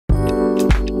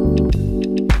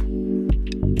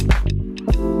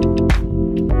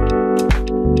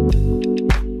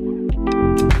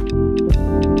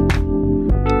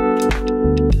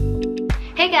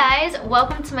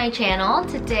to my channel.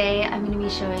 Today I'm going to be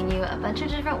showing you a bunch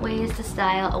of different ways to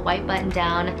style a white button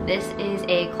down. This is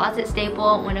a closet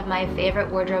staple, one of my favorite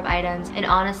wardrobe items, and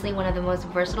honestly one of the most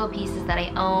versatile pieces that I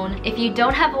own. If you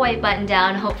don't have a white button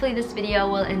down, hopefully this video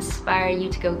will inspire you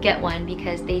to go get one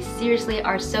because they seriously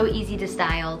are so easy to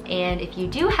style. And if you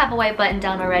do have a white button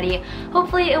down already,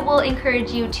 hopefully it will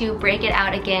encourage you to break it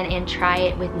out again and try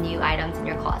it with new items in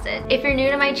your closet. If you're new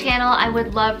to my channel, I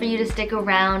would love for you to stick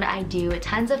around. I do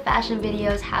tons of fashion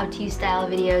videos, how-to style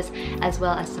videos, as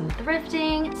well as some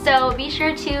thrifting. So be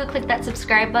sure to click that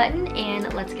subscribe button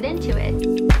and let's get into it.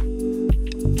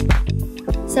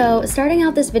 So starting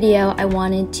out this video, I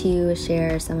wanted to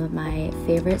share some of my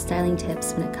favorite styling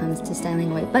tips when it comes to styling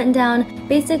a white button down.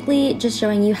 Basically just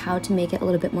showing you how to make it a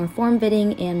little bit more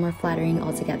form-fitting and more flattering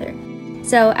altogether.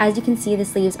 So as you can see, the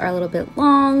sleeves are a little bit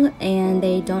long and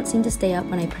they don't seem to stay up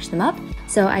when I push them up.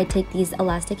 So I take these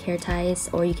elastic hair ties,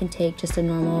 or you can take just a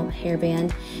normal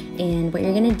hairband, and what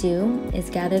you're gonna do is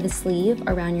gather the sleeve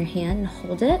around your hand and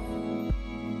hold it.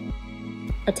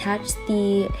 Attach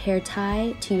the hair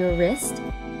tie to your wrist,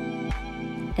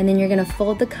 and then you're gonna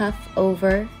fold the cuff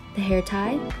over the hair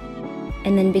tie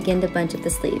and then begin to bunch up the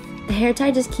sleeve. The hair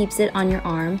tie just keeps it on your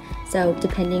arm, so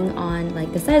depending on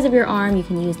like the size of your arm, you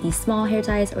can use these small hair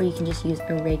ties or you can just use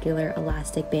a regular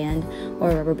elastic band,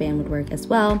 or a rubber band would work as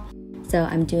well. So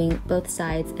I'm doing both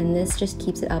sides, and this just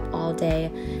keeps it up all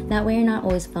day. That way you're not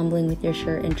always fumbling with your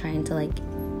shirt and trying to like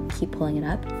keep pulling it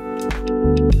up.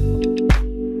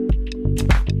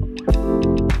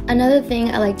 Another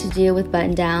thing I like to do with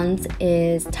button downs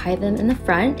is tie them in the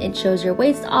front. It shows your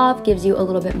waist off, gives you a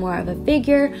little bit more of a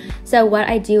figure. So what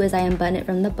I do is I unbutton it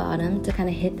from the bottom to kind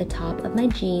of hit the top of my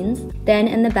jeans. Then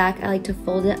in the back, I like to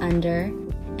fold it under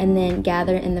and then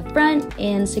gather it in the front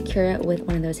and secure it with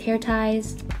one of those hair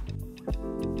ties.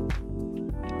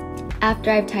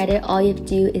 After I've tied it, all you have to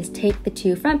do is take the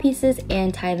two front pieces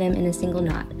and tie them in a single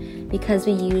knot. Because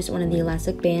we used one of the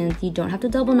elastic bands, you don't have to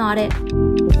double knot it.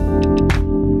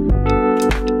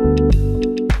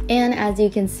 And as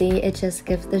you can see, it just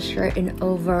gives the shirt an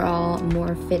overall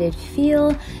more fitted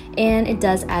feel, and it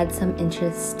does add some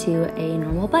interest to a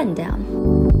normal button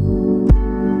down.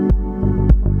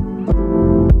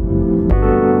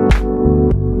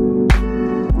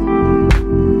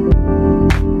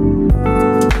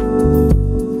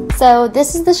 So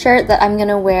this is the shirt that I'm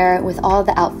gonna wear with all of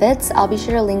the outfits. I'll be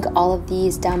sure to link all of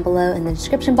these down below in the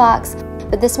description box.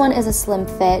 But this one is a slim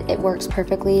fit. It works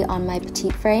perfectly on my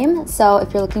petite frame. So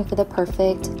if you're looking for the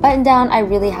perfect button down, I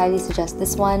really highly suggest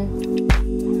this one.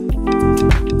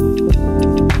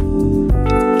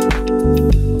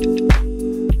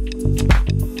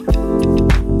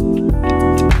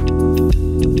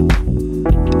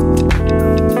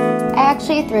 I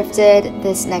actually thrifted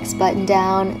this next button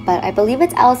down, but I believe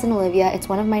it's Alice and Olivia. It's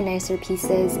one of my nicer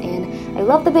pieces, and I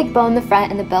love the big bow in the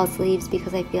front and the bell sleeves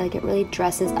because I feel like it really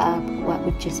dresses up what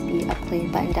would just be a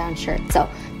plain button down shirt. So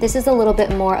this is a little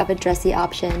bit more of a dressy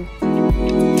option.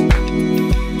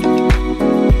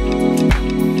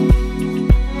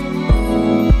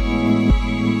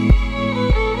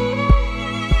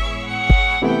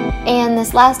 And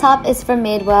this last top is from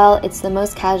Madewell. It's the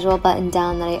most casual button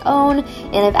down that I own,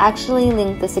 and I've actually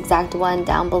linked this exact one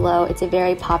down below. It's a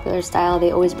very popular style.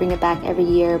 They always bring it back every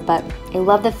year, but I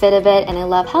love the fit of it, and I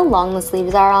love how long the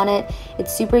sleeves are on it.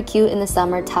 It's super cute in the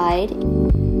summer tied.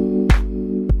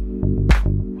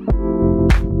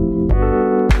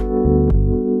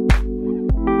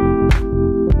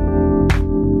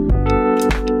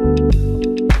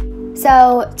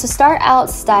 So to start out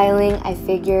styling, I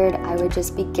figured I would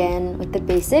just begin with the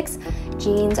basics.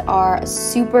 Jeans are a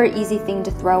super easy thing to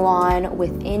throw on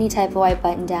with any type of white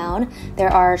button down. There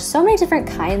are so many different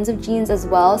kinds of jeans as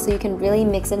well, so you can really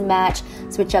mix and match,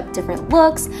 switch up different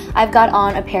looks. I've got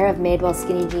on a pair of Madewell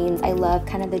skinny jeans. I love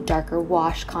kind of the darker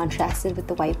wash contrasted with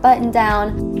the white button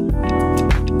down.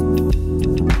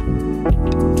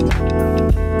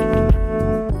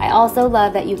 I also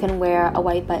love that you can wear a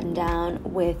white button down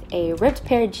with a ripped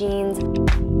pair of jeans.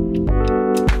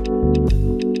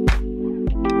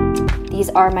 These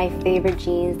are my favorite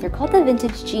jeans. They're called the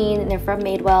vintage jean and they're from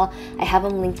Madewell. I have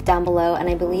them linked down below, and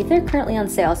I believe they're currently on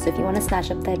sale, so if you want to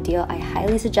snatch up that deal, I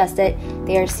highly suggest it.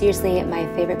 They are seriously my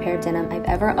favorite pair of denim I've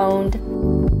ever owned.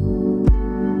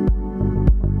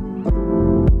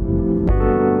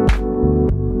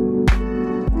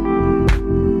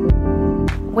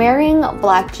 Wearing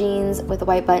black jeans with a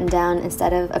white button down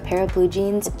instead of a pair of blue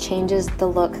jeans changes the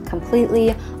look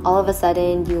completely. All of a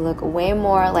sudden, you look way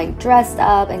more like dressed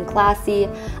up and classy.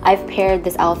 I've paired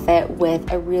this outfit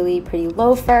with a really pretty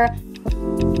loafer.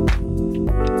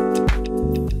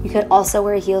 You You could also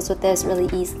wear heels with this really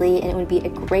easily and it would be a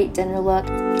great dinner look.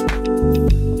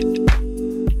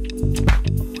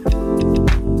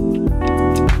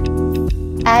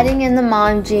 Adding in the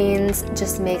mom jeans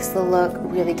just makes the look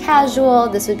really casual.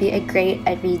 This would be a great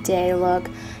everyday look.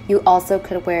 You also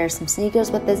could wear some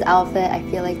sneakers with this outfit. I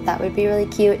feel like that would be really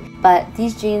cute. But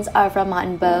these jeans are from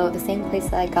Mott & Bow, the same place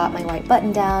that I got my white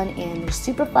button down, and they're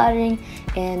super flattering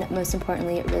and most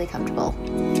importantly, really comfortable.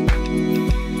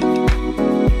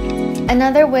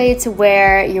 Another way to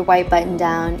wear your white button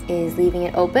down is leaving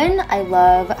it open. I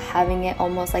love having it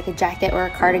almost like a jacket or a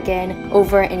cardigan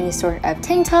over any sort of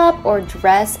tank top or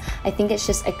dress. I think it's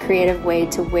just a creative way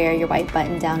to wear your white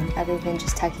button down rather than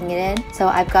just tucking it in. So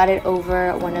I've got it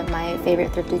over one of my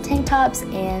favorite thrifted tank tops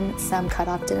and some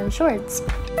cut-off denim shorts.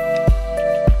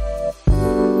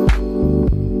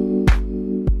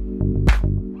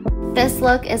 This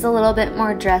look is a little bit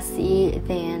more dressy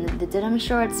than the denim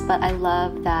shorts, but I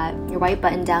love that your white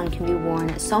button down can be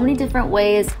worn so many different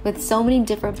ways with so many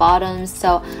different bottoms.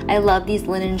 So I love these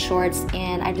linen shorts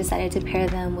and I decided to pair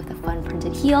them with a fun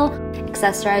printed heel.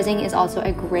 Accessorizing is also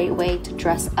a great way to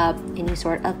dress up any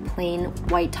sort of plain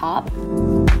white top.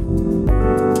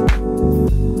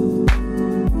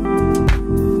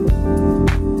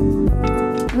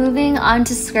 Moving on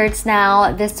to skirts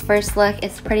now. This first look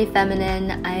is pretty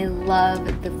feminine. I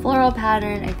love the floral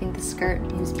pattern. I think the skirt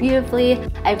moves beautifully.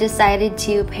 I've decided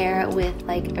to pair it with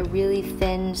like a really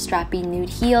thin strappy nude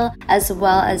heel, as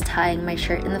well as tying my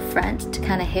shirt in the front to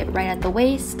kind of hit right at the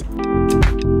waist.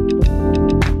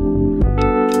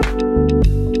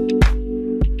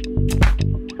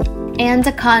 And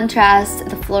to contrast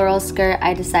the floral skirt,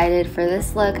 I decided for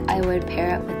this look I would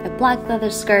pair it with a black leather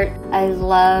skirt. I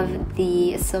love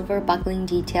the silver buckling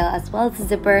detail as well as the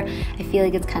zipper. I feel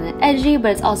like it's kind of edgy,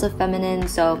 but it's also feminine,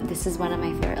 so this is one of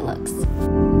my favorite looks.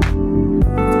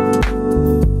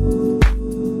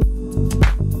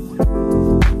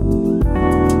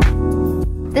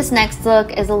 This next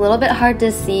look is a little bit hard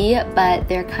to see, but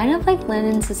they're kind of like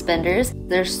linen suspenders.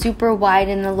 They're super wide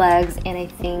in the legs, and I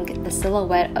think the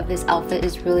silhouette of this outfit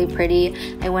is really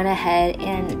pretty. I went ahead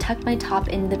and tucked my top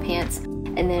into the pants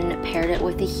and then paired it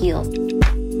with the heels.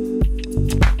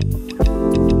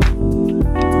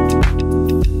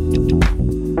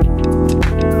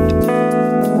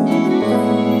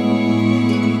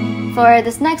 For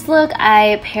this next look,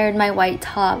 I paired my white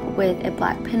top with a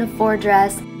black pinafore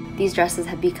dress. These dresses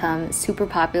have become super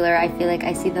popular. I feel like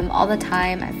I see them all the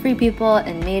time at Free People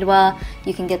and Madewell.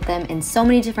 You can get them in so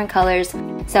many different colors.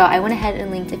 So I went ahead and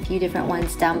linked a few different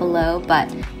ones down below,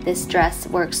 but this dress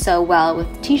works so well with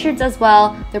t-shirts as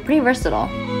well. They're pretty versatile.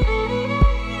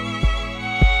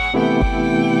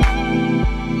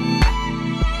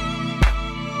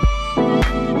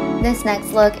 This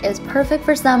next look is perfect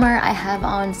for summer. I have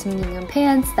on some gingham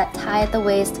pants that tie at the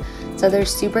waist, so they're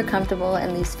super comfortable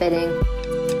and loose fitting.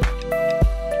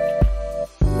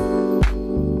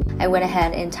 I went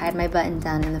ahead and tied my button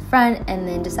down in the front and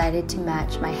then decided to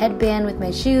match my headband with my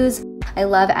shoes. I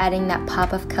love adding that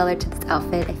pop of color to this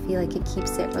outfit. I feel like it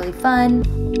keeps it really fun.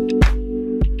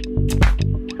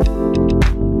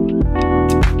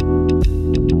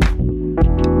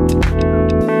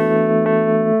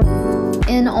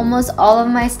 In almost all of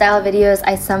my style videos,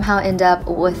 I somehow end up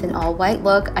with an all-white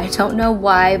look. I don't know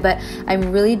why, but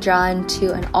I'm really drawn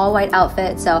to an all-white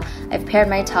outfit, so I've paired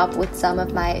my top with some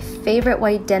of my favorite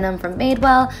white denim from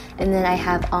Madewell, and then I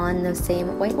have on those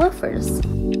same white loafers.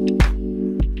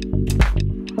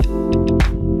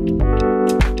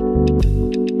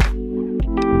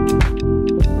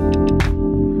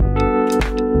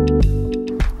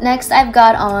 Next, I've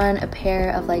got on a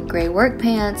pair of like gray work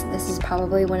pants. This is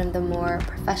probably one of the more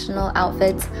professional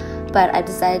outfits, but I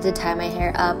decided to tie my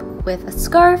hair up with a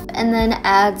scarf and then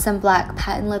add some black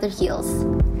patent leather heels.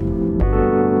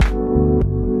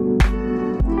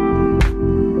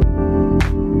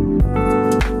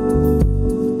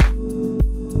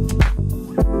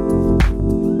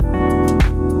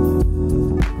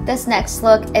 This next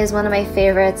look is one of my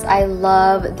favorites. I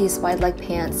love these wide leg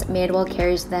pants. Madewell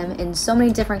carries them in so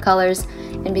many different colors,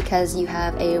 and because you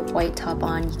have a white top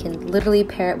on, you can literally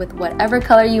pair it with whatever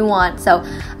color you want. So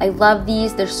I love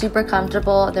these. They're super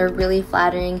comfortable, they're really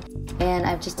flattering, and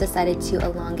I've just decided to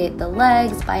elongate the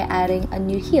legs by adding a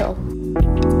nude heel.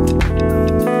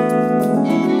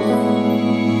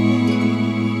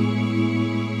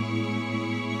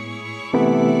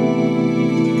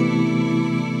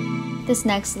 This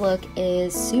next look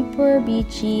is super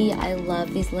beachy. I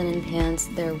love these linen pants.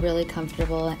 They're really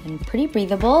comfortable and pretty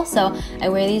breathable, so I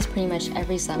wear these pretty much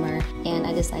every summer, and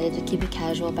I decided to keep it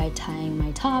casual by tying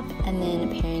my top and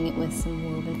then pairing it with some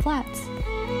woven flats.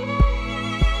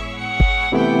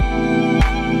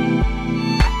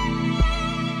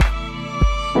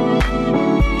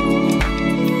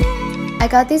 I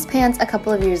got these pants a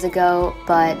couple of years ago,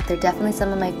 but they're definitely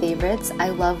some of my favorites. I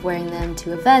love wearing them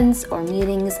to events or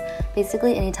meetings,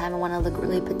 basically anytime I want to look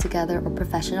really put together or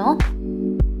professional.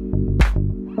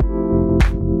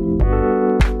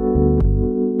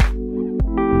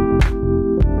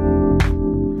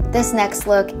 This next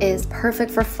look is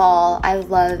perfect for fall. I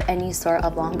love any sort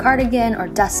of long cardigan or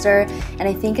duster, and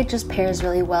I think it just pairs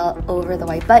really well over the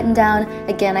white button down.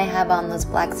 Again, I have on those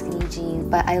black skinny jeans,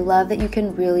 but I love that you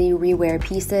can really rewear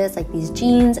pieces like these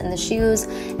jeans and the shoes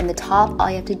and the top. All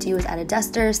you have to do is add a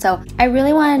duster. So I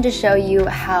really wanted to show you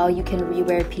how you can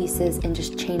rewear pieces and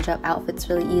just change up outfits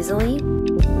really easily.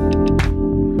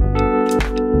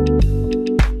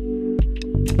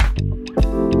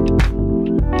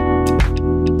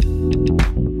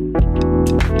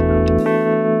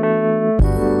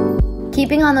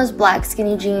 Keeping on those black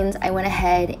skinny jeans, I went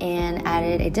ahead and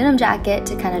added a denim jacket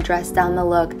to kind of dress down the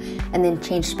look and then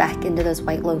changed back into those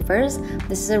white loafers.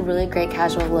 This is a really great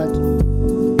casual look.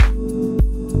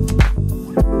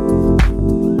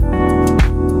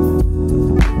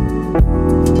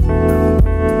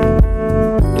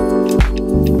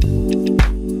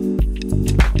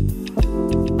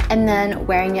 And then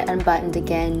wearing it unbuttoned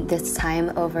again, this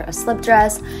time over a slip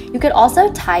dress. You could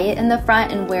also tie it in the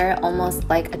front and wear it almost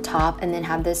like a top and then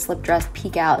have this slip dress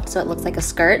peek out so it looks like a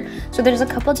skirt. So there's a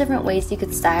couple different ways you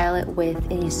could style it with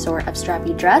any sort of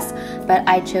strappy dress, but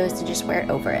I chose to just wear it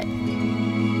over it.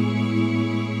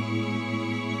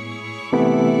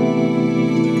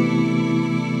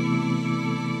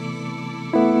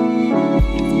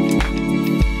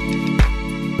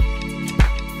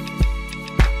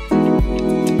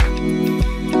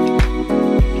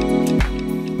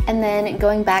 And then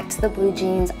going back to the blue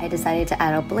jeans, I decided to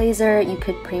add a blazer. You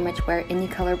could pretty much wear any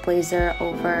color blazer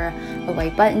over a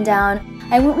white button down.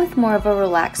 I went with more of a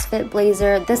relaxed fit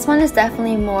blazer. This one is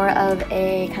definitely more of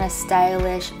a kind of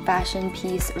stylish fashion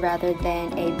piece rather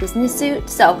than a business suit.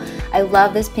 So I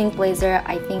love this pink blazer.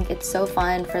 I think it's so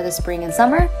fun for the spring and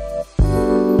summer.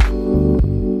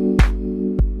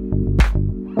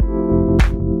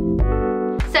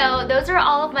 So those are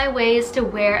all of my ways to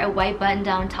wear a white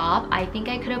button-down top. I think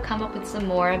I could have come up with some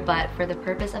more, but for the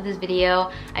purpose of this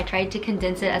video, I tried to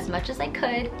condense it as much as I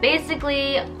could.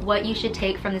 Basically, what you should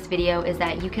take from this video is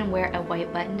that you can wear a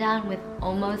white button-down with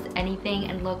almost anything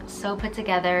and look so put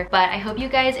together. But I hope you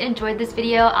guys enjoyed this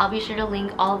video. I'll be sure to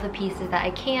link all of the pieces that I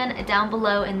can down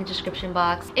below in the description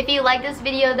box. If you like this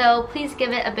video though, please give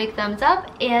it a big thumbs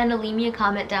up and leave me a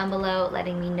comment down below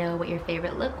letting me know what your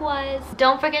favorite look was.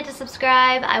 Don't forget to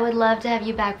subscribe. I would love to have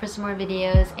you back for some more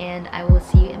videos, and I will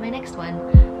see you in my next one.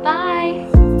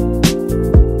 Bye!